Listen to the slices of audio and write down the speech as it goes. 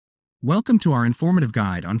Welcome to our informative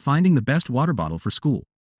guide on finding the best water bottle for school,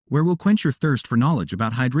 where we'll quench your thirst for knowledge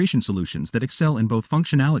about hydration solutions that excel in both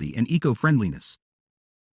functionality and eco-friendliness.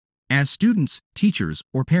 As students, teachers,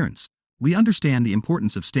 or parents, we understand the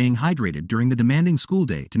importance of staying hydrated during the demanding school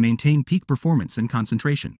day to maintain peak performance and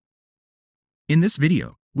concentration. In this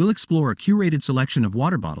video, we'll explore a curated selection of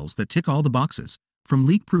water bottles that tick all the boxes, from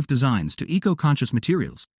leak-proof designs to eco-conscious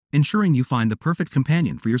materials, ensuring you find the perfect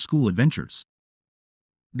companion for your school adventures.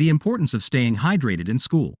 The importance of staying hydrated in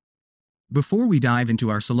school. Before we dive into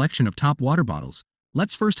our selection of top water bottles,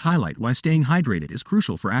 let's first highlight why staying hydrated is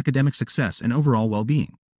crucial for academic success and overall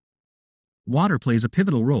well-being. Water plays a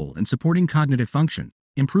pivotal role in supporting cognitive function,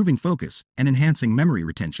 improving focus, and enhancing memory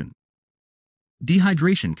retention.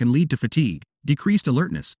 Dehydration can lead to fatigue, decreased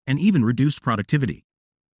alertness, and even reduced productivity.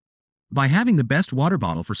 By having the best water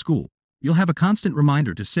bottle for school, you'll have a constant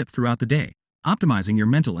reminder to sip throughout the day, optimizing your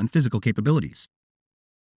mental and physical capabilities.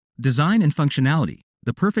 Design and functionality,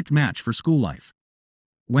 the perfect match for school life.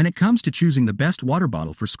 When it comes to choosing the best water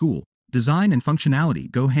bottle for school, design and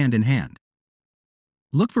functionality go hand in hand.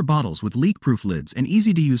 Look for bottles with leak-proof lids and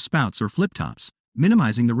easy-to-use spouts or flip tops,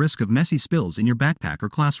 minimizing the risk of messy spills in your backpack or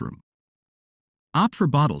classroom. Opt for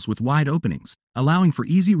bottles with wide openings, allowing for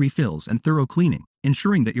easy refills and thorough cleaning,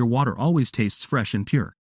 ensuring that your water always tastes fresh and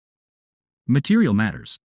pure. Material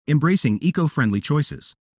matters, embracing eco-friendly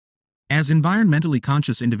choices. As environmentally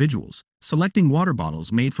conscious individuals, selecting water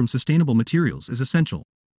bottles made from sustainable materials is essential.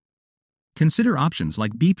 Consider options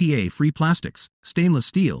like BPA-free plastics, stainless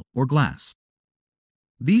steel, or glass.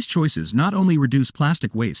 These choices not only reduce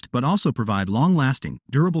plastic waste but also provide long-lasting,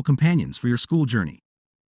 durable companions for your school journey.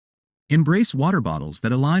 Embrace water bottles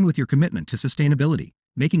that align with your commitment to sustainability,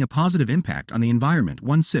 making a positive impact on the environment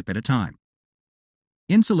one sip at a time.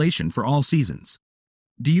 Insulation for all seasons.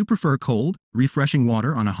 Do you prefer cold, refreshing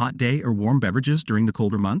water on a hot day or warm beverages during the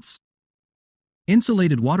colder months?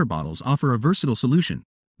 Insulated water bottles offer a versatile solution,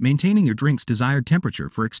 maintaining your drink's desired temperature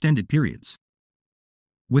for extended periods.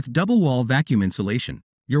 With double-wall vacuum insulation,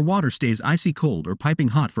 your water stays icy cold or piping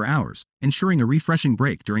hot for hours, ensuring a refreshing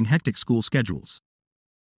break during hectic school schedules.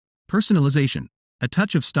 Personalization, a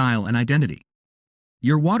touch of style and identity.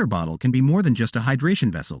 Your water bottle can be more than just a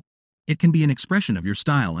hydration vessel. It can be an expression of your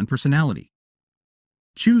style and personality.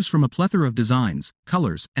 Choose from a plethora of designs,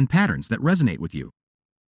 colors, and patterns that resonate with you.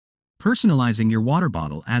 Personalizing your water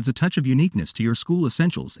bottle adds a touch of uniqueness to your school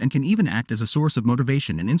essentials and can even act as a source of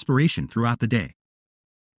motivation and inspiration throughout the day.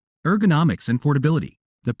 Ergonomics and portability,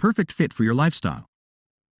 the perfect fit for your lifestyle.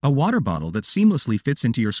 A water bottle that seamlessly fits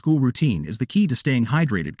into your school routine is the key to staying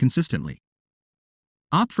hydrated consistently.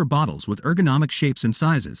 Opt for bottles with ergonomic shapes and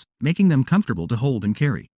sizes, making them comfortable to hold and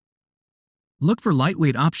carry. Look for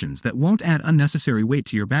lightweight options that won't add unnecessary weight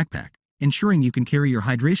to your backpack, ensuring you can carry your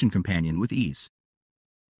hydration companion with ease.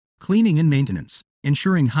 Cleaning and maintenance,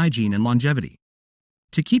 ensuring hygiene and longevity.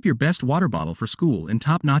 To keep your best water bottle for school in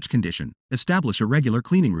top-notch condition, establish a regular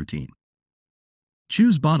cleaning routine.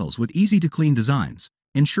 Choose bottles with easy-to-clean designs,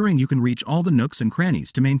 ensuring you can reach all the nooks and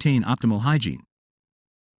crannies to maintain optimal hygiene.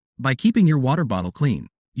 By keeping your water bottle clean,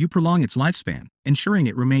 you prolong its lifespan, ensuring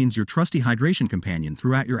it remains your trusty hydration companion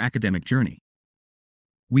throughout your academic journey.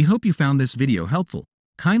 We hope you found this video helpful.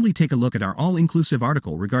 Kindly take a look at our all-inclusive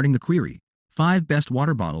article regarding the query, 5 Best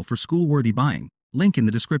Water Bottle for School-Worthy Buying, link in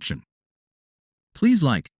the description. Please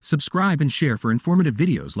like, subscribe and share for informative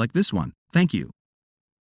videos like this one. Thank you.